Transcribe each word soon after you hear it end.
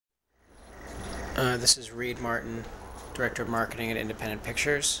This is Reed Martin, Director of Marketing at Independent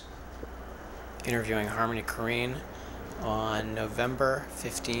Pictures, interviewing Harmony Korine on November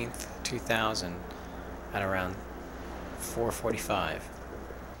 15th, 2000 at around 4:45.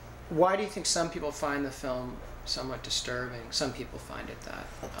 Why do you think some people find the film somewhat disturbing? Some people find it that.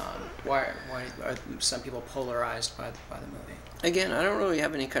 Why are some people polarized by the movie? Again, I don't really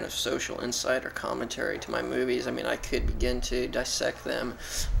have any kind of social insight or commentary to my movies. I mean, I could begin to dissect them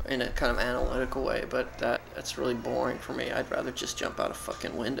in a kind of analytical way, but that's really boring for me. I'd rather just jump out a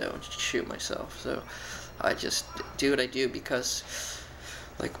fucking window and just shoot myself. So I just do what I do because,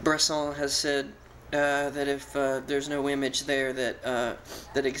 like Bresson has said, that if there's no image there that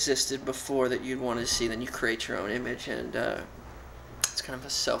existed before that you'd want to see, then you create your own image, and it's kind of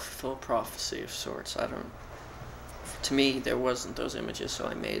a self-fulfilling prophecy of sorts. To me, there wasn't those images, so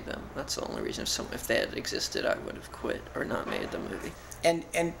I made them. That's the only reason. If they had existed, I would have quit or not made the movie. And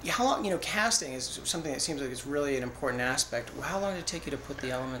how long, casting is something that seems like it's really an important aspect. How long did it take you to put the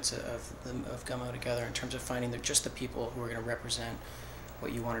elements of Gummo together in terms of finding just the people who are going to represent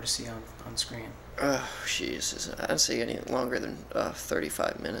what you wanted to see on screen? Oh, Jesus. I'd say any longer than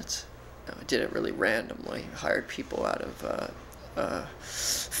 35 minutes. I did it really randomly. Hired people out of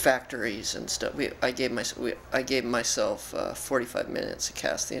factories and stuff. I gave myself 45 minutes to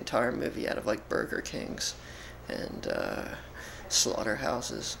cast the entire movie out of like Burger Kings and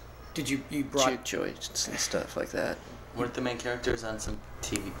slaughterhouses. Did you brought juke joints and stuff like that? Weren't the main characters on some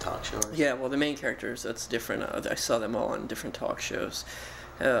TV talk shows? Yeah, well, the main characters, that's different. I saw them all on different talk shows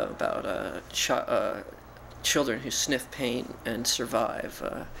about children who sniff paint and survive,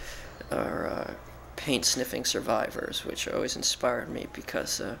 or paint sniffing survivors, which always inspired me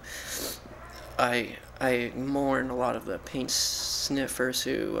because I mourn a lot of the paint sniffers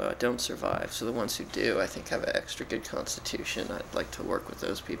who don't survive. So the ones who do, I think, have an extra good constitution. I'd like to work with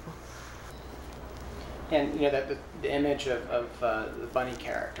those people. And the image of the bunny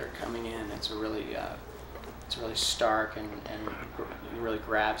character coming in, it's really stark and really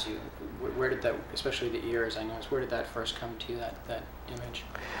grabs you. Where did that, especially the ears, I noticed, where did that first come to you, that image?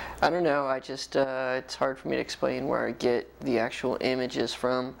 I don't know, I just, it's hard for me to explain where I get the actual images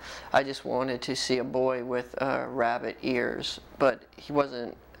from. I just wanted to see a boy with rabbit ears, but he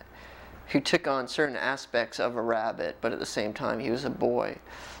took on certain aspects of a rabbit, but at the same time he was a boy.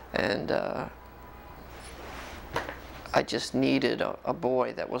 And I just needed a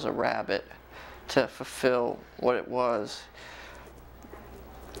boy that was a rabbit to fulfill what it was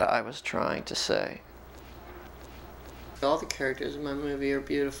that I was trying to say. All the characters in my movie are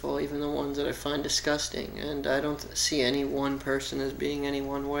beautiful, even the ones that I find disgusting, and I don't see any one person as being any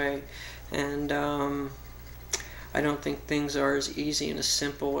one way. And I don't think things are as easy and as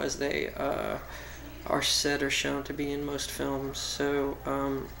simple as they are said or shown to be in most films. So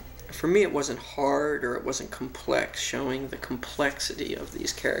for me, it wasn't hard or it wasn't complex, showing the complexity of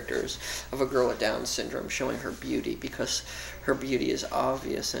these characters, of a girl with Down syndrome, showing her beauty, because her beauty is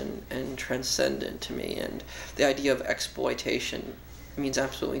obvious and transcendent to me. And the idea of exploitation means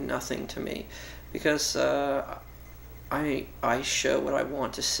absolutely nothing to me, because I show what I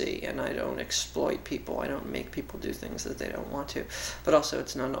want to see, and I don't exploit people. I don't make people do things that they don't want to. But also,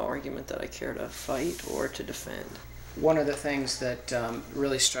 it's not an argument that I care to fight or to defend. One of the things that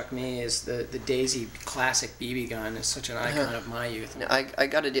really struck me is the Daisy classic BB gun is such an icon of my youth.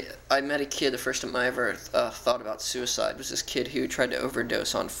 I met a kid, the first time I ever thought about suicide was this kid who tried to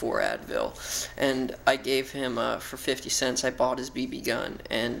overdose on 4 Advil, and I gave him, for 50 cents, I bought his BB gun,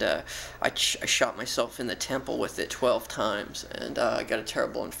 and I shot myself in the temple with it 12 times, and I got a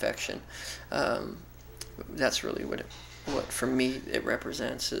terrible infection. That's really what for me it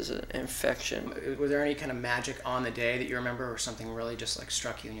represents is an infection. Was there any kind of magic on the day that you remember, or something really just like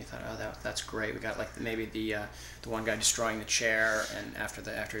struck you and you thought, oh, that's great? We got like maybe the one guy destroying the chair, and after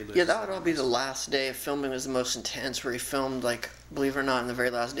he loses. Yeah, that would all be the last day of filming. Was the most intense, where he filmed, like, believe it or not, in the very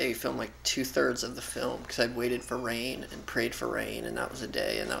last day he filmed like 2/3 of the film, because I'd waited for rain and prayed for rain, and that was a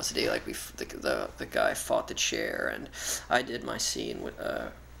day. And that was a day like the guy fought the chair, and I did my scene with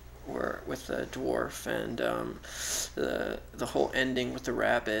the dwarf, and the whole ending with the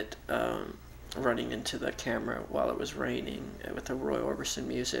rabbit running into the camera while it was raining with the Roy Orbison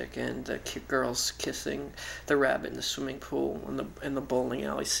music, and the girls kissing the rabbit in the swimming pool, and the bowling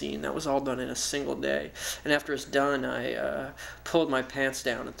alley scene. That was all done in a single day. And after it's done, I pulled my pants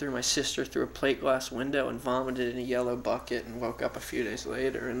down and threw my sister through a plate glass window and vomited in a yellow bucket, and woke up a few days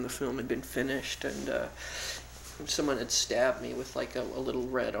later and the film had been finished, and someone had stabbed me with like a little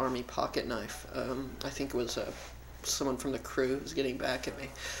red army pocket knife. I think it was someone from the crew who was getting back at me.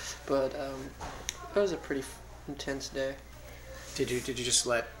 But it was a pretty intense day. Did you just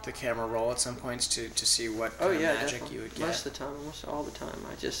let the camera roll at some points to see what Oh kind of yeah, magic definitely. you would get? Most of the time, almost all the time,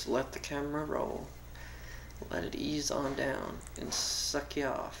 I just let the camera roll, let it ease on down, and suck you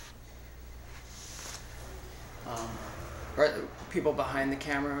off. Are there people behind the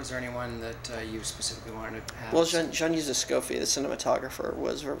camera? Was there anyone that you specifically wanted to have? Well, Jean-Yves Escoffier, the cinematographer,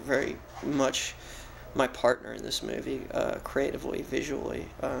 was very much my partner in this movie, creatively, visually.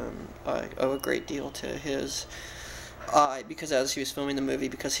 I owe a great deal to his eye, because as he was filming the movie,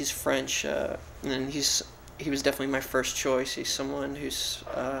 because he's French, and he was definitely my first choice. He's someone whose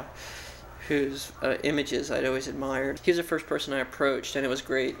images I'd always admired. He was the first person I approached, and it was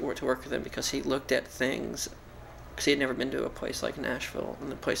great to work with him because he looked at things, because he had never been to a place like Nashville,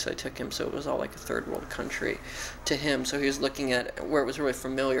 and the place I took him, so it was all like a third world country to him. So he was looking at where it was really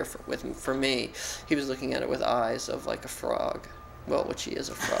familiar for me. He was looking at it with eyes of like a frog, well, which he is,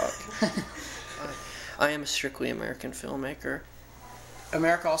 a frog. I am a strictly American filmmaker.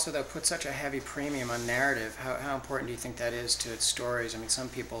 America also, though, puts such a heavy premium on narrative. How important do you think that is to its stories? I mean, some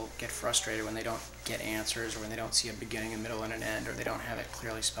people get frustrated when they don't get answers, or when they don't see a beginning, a middle, and an end, or they don't have it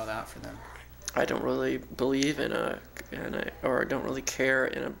clearly spelled out for them. I don't really believe or I don't really care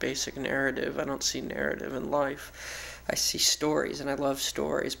in a basic narrative. I don't see narrative in life. I see stories, and I love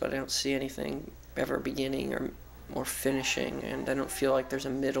stories, but I don't see anything ever beginning or finishing, and I don't feel like there's a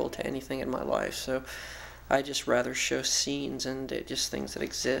middle to anything in my life. So I just rather show scenes and just things that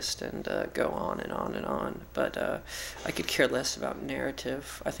exist and go on and on and on. But I could care less about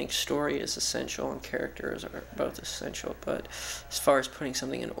narrative. I think story is essential and characters are both essential. But as far as putting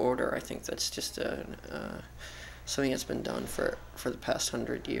something in order, I think that's just something that's been done for the past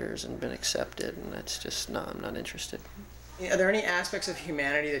 100 years and been accepted, and that's just I'm not interested. Are there any aspects of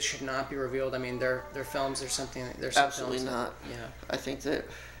humanity that should not be revealed? I mean, their films. There's something. There's some Absolutely films not. Yeah. I think that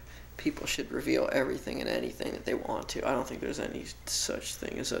people should reveal everything and anything that they want to. I don't think there's any such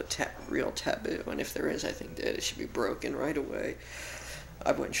thing as a real taboo, and if there is, I think that it should be broken right away.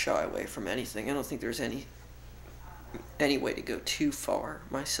 I wouldn't shy away from anything. I don't think there's any way to go too far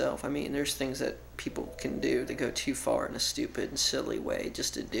myself. I mean, there's things that people can do to go too far in a stupid and silly way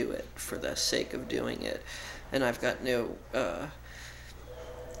just to do it for the sake of doing it, and I've got no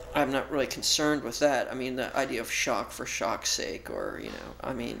I'm not really concerned with that. I mean, the idea of shock for shock's sake, or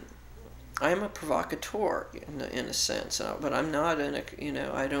I mean, I am a provocateur in a sense, but I'm not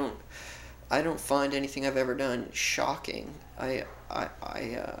I don't find anything I've ever done shocking.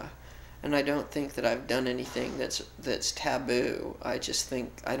 And I don't think that I've done anything that's taboo. I just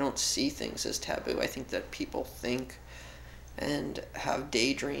think I don't see things as taboo. I think that people think and have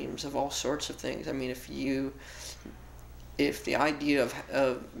daydreams of all sorts of things. I mean, if the idea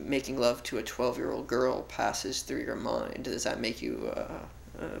of making love to a 12-year-old girl passes through your mind, does that make you a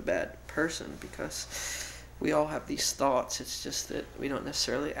bad person? Because we all have these thoughts. It's just that we don't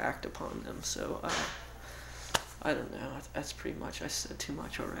necessarily act upon them. So I don't know. That's pretty much. I said too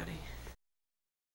much already.